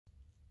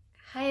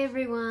Hi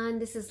everyone,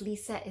 this is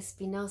Lisa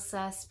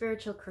Espinosa,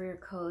 spiritual career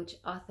coach,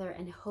 author,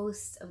 and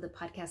host of the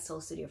podcast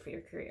Soul Studio for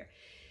Your Career.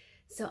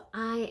 So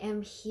I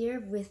am here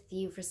with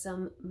you for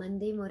some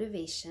Monday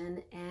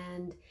motivation,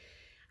 and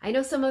I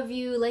know some of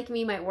you, like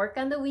me, might work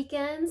on the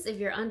weekends. If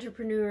you're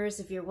entrepreneurs,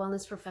 if you're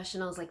wellness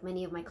professionals, like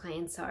many of my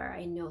clients are,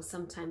 I know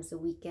sometimes the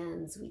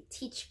weekends we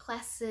teach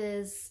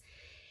classes,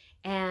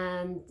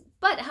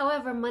 but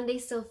however, Monday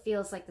still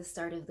feels like the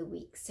start of the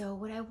week. So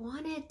what I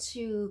wanted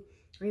to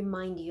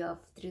remind you of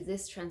through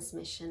this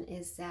transmission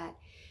is that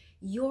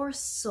your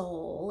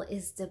soul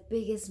is the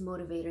biggest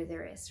motivator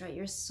there is, right?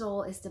 Your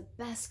soul is the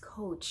best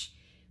coach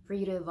for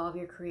you to evolve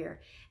your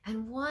career.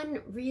 And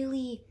one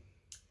really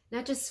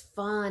not just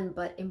fun,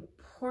 but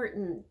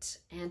important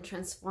and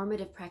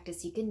transformative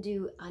practice you can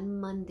do on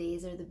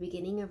Mondays or the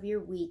beginning of your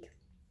week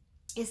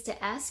is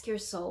to ask your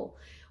soul,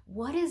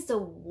 what is the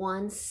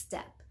one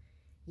step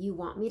you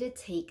want me to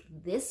take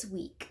this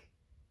week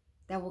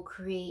that will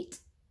create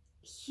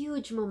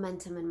huge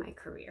momentum in my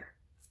career?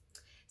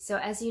 So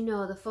as you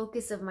know, the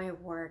focus of my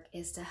work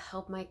is to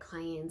help my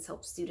clients,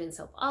 help students,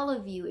 help all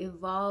of you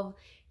evolve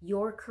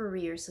your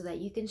career so that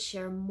you can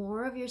share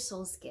more of your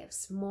soul's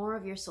gifts, more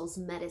of your soul's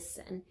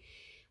medicine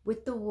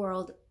with the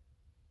world,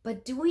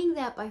 but doing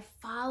that by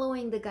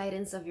following the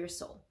guidance of your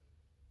soul,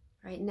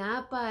 right?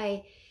 Not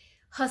by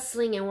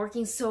hustling and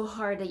working so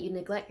hard that you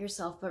neglect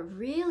yourself, but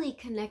really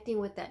connecting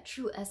with that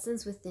true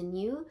essence within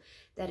you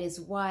that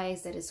is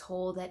wise, that is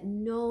whole, that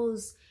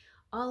knows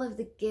all of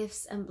the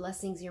gifts and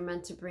blessings you're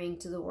meant to bring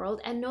to the world,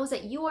 and knows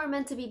that you are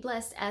meant to be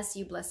blessed as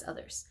you bless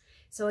others.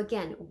 So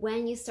again,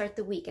 when you start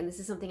the week, and this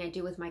is something I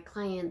do with my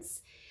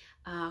clients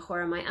who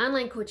are in my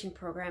online coaching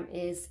program,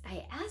 is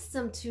I ask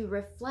them to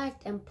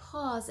reflect and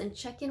pause and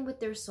check in with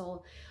their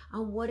soul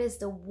on what is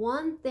the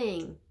one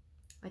thing,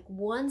 like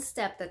one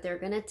step that they're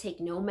going to take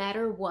no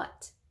matter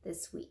what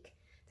this week,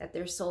 that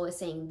their soul is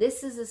saying,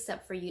 this is a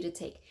step for you to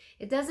take.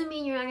 It doesn't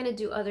mean you're not going to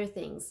do other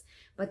things,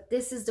 but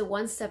this is the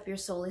one step your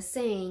soul is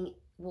saying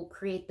will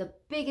create the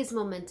biggest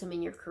momentum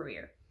in your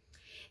career.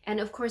 And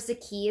of course, the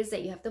key is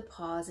that you have to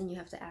pause and you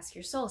have to ask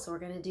your soul. So we're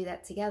going to do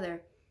that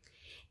together.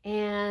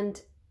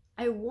 And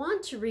I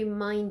want to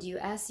remind you,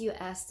 as you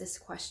ask this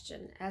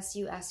question, as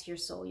you ask your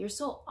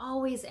soul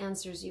always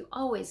answers you,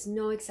 always,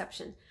 no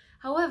exception.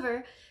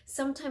 However,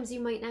 sometimes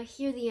you might not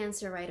hear the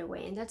answer right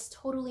away, and that's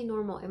totally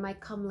normal. It might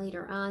come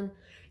later on.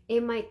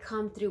 It might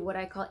come through what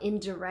I call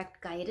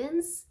indirect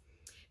guidance,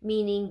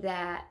 meaning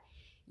that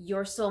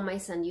your soul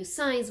might send you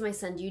signs, might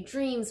send you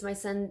dreams,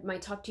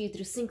 might talk to you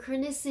through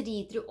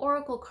synchronicity, through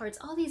oracle cards,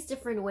 all these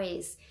different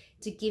ways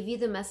to give you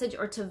the message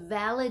or to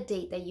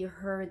validate that you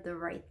heard the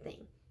right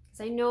thing.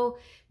 Because I know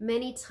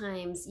many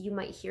times you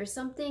might hear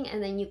something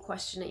and then you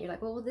question it. You're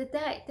like, well, did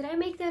I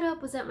make that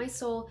up? Was that my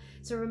soul?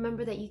 So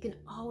remember that you can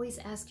always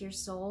ask your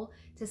soul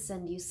to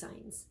send you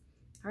signs.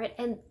 All right.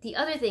 And the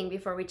other thing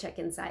before we check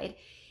inside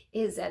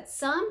is that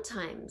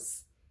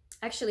sometimes,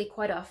 actually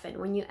quite often,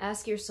 when you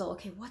ask your soul,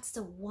 okay, what's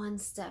the one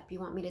step you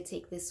want me to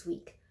take this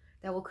week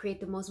that will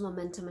create the most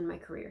momentum in my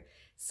career?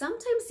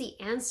 Sometimes the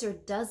answer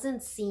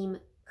doesn't seem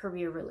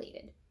career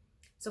related.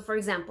 So for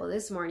example,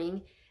 this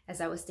morning, as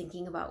I was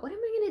thinking about what am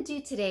I going to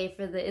do today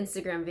for the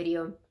Instagram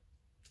video,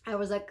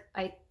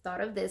 I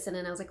thought of this, and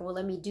then I was like, well,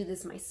 let me do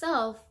this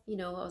myself. You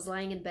know, I was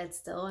lying in bed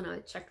still and I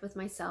checked with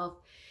myself.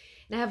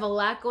 And I have a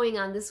lot going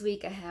on this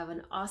week. I have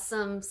an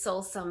awesome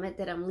soul summit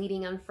that I'm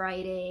leading on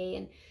Friday,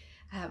 and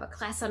I have a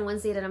class on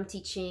Wednesday that I'm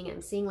teaching.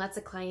 I'm seeing lots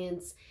of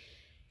clients.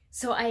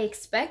 So I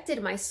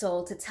expected my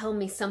soul to tell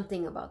me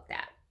something about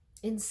that.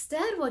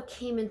 Instead, what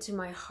came into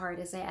my heart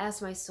as I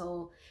asked my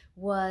soul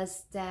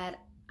was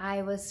that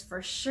I was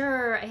for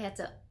sure I had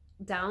to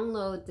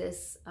download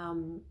this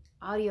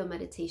audio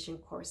meditation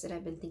course that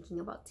I've been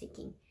thinking about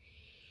taking.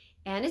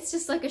 And it's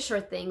just like a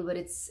short thing, but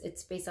it's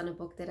based on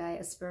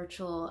a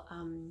spiritual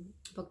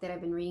book that I've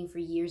been reading for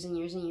years and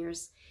years and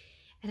years.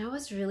 And I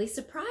was really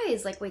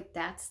surprised, like, wait,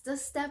 that's the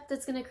step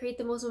that's going to create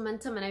the most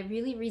momentum. And I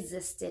really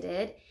resisted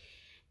it.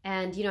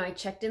 And, you know, I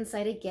checked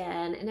inside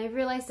again, and I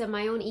realized that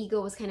my own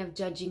ego was kind of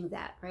judging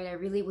that, right? I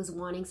really was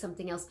wanting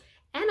something else.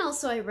 And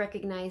also I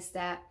recognized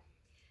that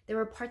there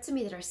were parts of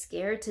me that are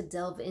scared to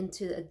delve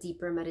into a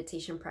deeper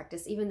meditation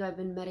practice, even though I've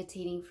been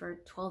meditating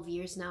for 12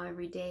 years now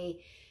every day.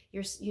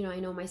 I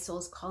know my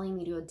soul's calling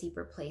me to a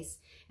deeper place.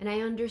 And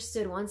I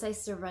understood once I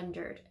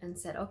surrendered and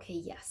said, okay,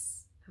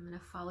 yes, I'm going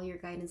to follow your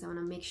guidance. I want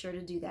to make sure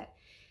to do that.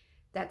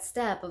 That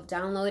step of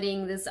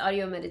downloading this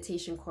audio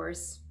meditation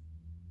course,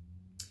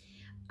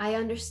 I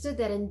understood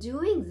that in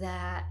doing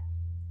that,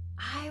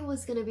 I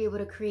was going to be able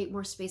to create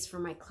more space for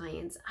my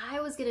clients. I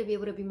was going to be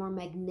able to be more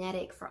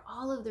magnetic for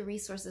all of the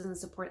resources and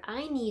support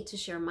I need to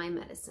share my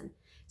medicine.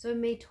 So it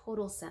made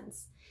total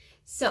sense.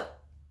 So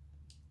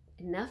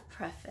enough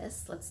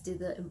preface. Let's do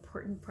the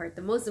important part.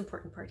 The most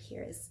important part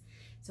here is,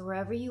 so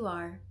wherever you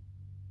are,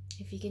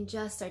 if you can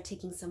just start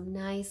taking some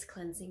nice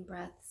cleansing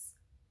breaths.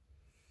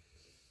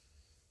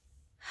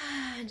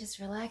 And just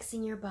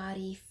relaxing your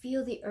body.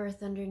 Feel the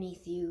earth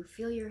underneath you.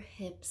 Feel your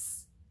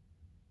hips.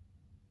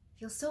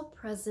 Feel so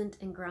present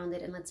and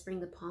grounded, and let's bring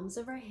the palms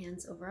of our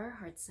hands over our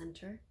heart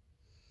center.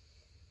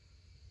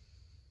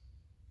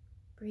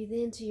 Breathe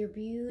into your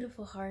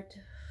beautiful heart.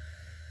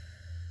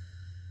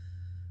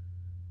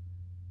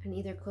 And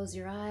either close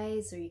your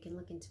eyes or you can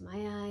look into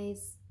my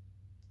eyes.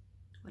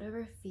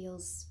 Whatever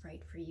feels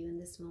right for you in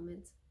this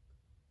moment.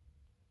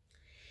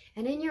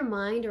 And in your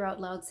mind or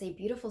out loud say,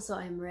 beautiful soul,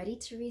 I'm ready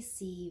to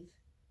receive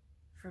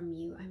from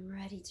you. I'm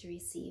ready to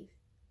receive.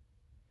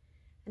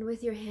 And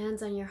with your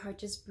hands on your heart,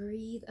 just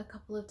breathe a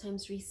couple of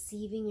times,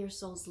 receiving your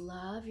soul's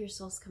love, your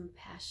soul's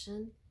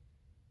compassion,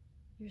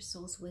 your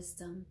soul's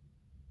wisdom.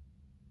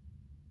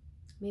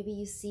 Maybe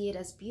you see it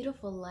as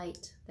beautiful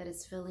light that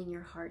is filling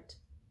your heart,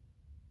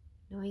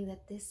 knowing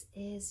that this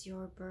is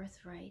your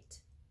birthright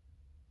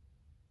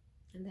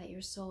and that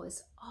your soul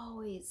is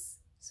always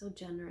so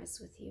generous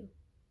with you.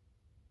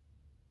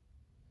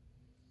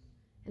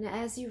 And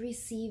as you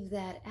receive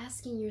that,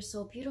 asking your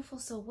soul, beautiful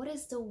soul, what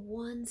is the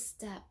one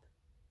step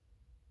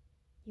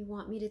you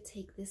want me to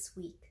take this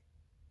week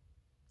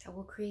that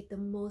will create the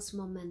most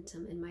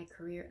momentum in my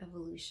career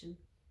evolution?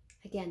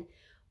 Again,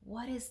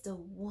 what is the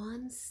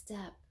one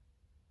step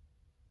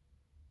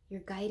you're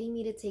guiding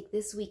me to take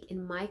this week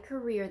in my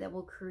career that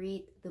will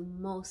create the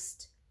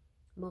most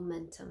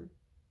momentum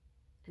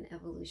and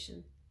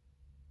evolution?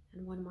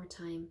 And one more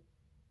time,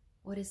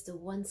 what is the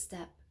one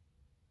step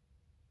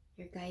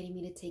you're guiding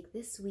me to take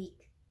this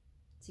week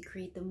to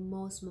create the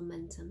most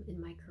momentum in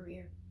my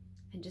career?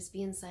 And just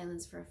be in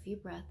silence for a few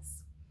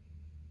breaths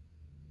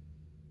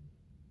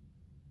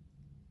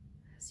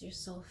as your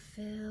soul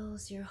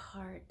fills your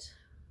heart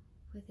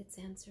with its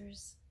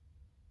answers.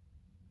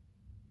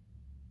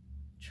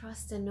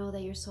 Trust and know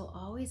that your soul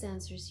always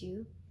answers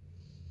you.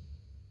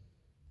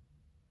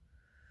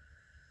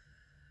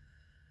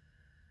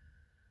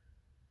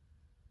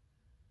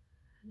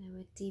 And then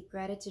with deep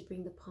gratitude,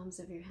 bring the palms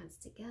of your hands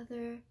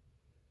together.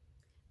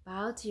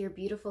 Bow to your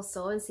beautiful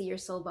soul and see your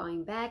soul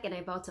bowing back. And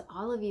I bow to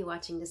all of you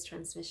watching this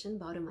transmission.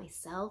 Bow to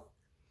myself.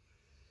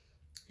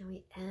 And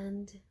we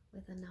end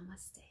with a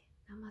namaste.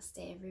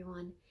 Namaste,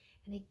 everyone.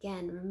 And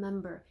again,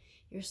 remember,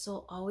 your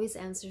soul always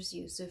answers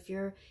you. So if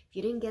you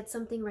didn't get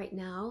something right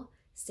now,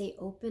 stay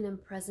open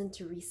and present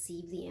to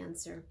receive the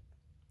answer.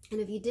 And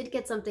if you did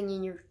get something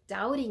and you're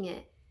doubting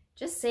it,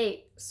 just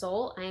say,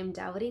 soul, I am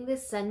doubting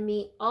this. Send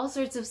me all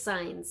sorts of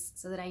signs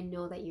so that I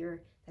know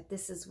that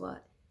this is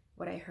what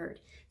I heard.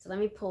 So let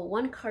me pull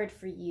one card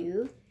for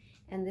you.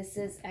 And this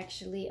is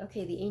actually,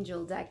 okay, the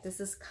angel deck.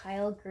 This is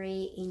Kyle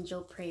Gray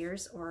Angel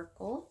Prayers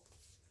Oracle.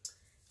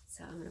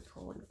 So I'm going to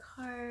pull one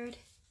card.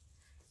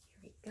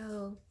 Here we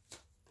go.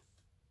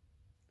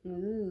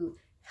 Ooh,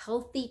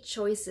 healthy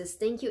choices.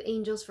 Thank you,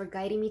 angels, for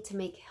guiding me to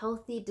make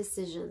healthy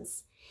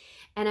decisions.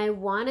 And I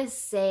want to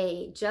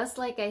say, just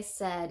like I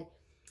said,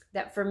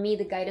 that for me,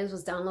 the guidance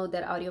was download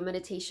that audio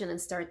meditation and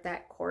start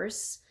that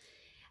course.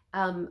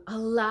 A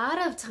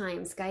lot of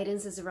times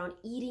guidance is around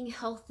eating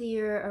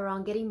healthier,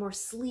 around getting more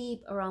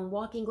sleep, around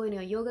walking, going to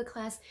a yoga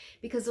class,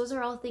 because those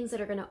are all things that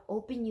are going to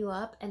open you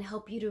up and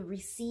help you to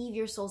receive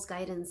your soul's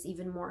guidance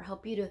even more,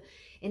 help you to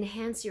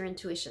enhance your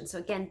intuition. So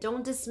again,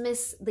 don't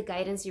dismiss the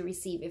guidance you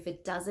receive if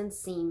it doesn't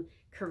seem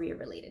career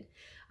related.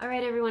 All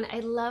right, everyone, I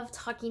love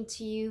talking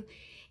to you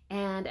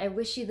and I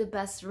wish you the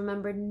best.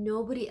 Remember,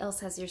 nobody else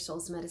has your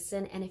soul's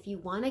medicine. And if you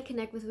want to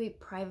connect with me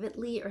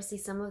privately or see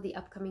some of the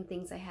upcoming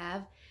things I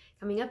have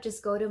coming up,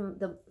 just go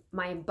to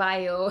my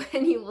bio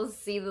and you will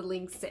see the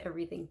links to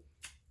everything.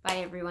 Bye,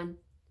 everyone.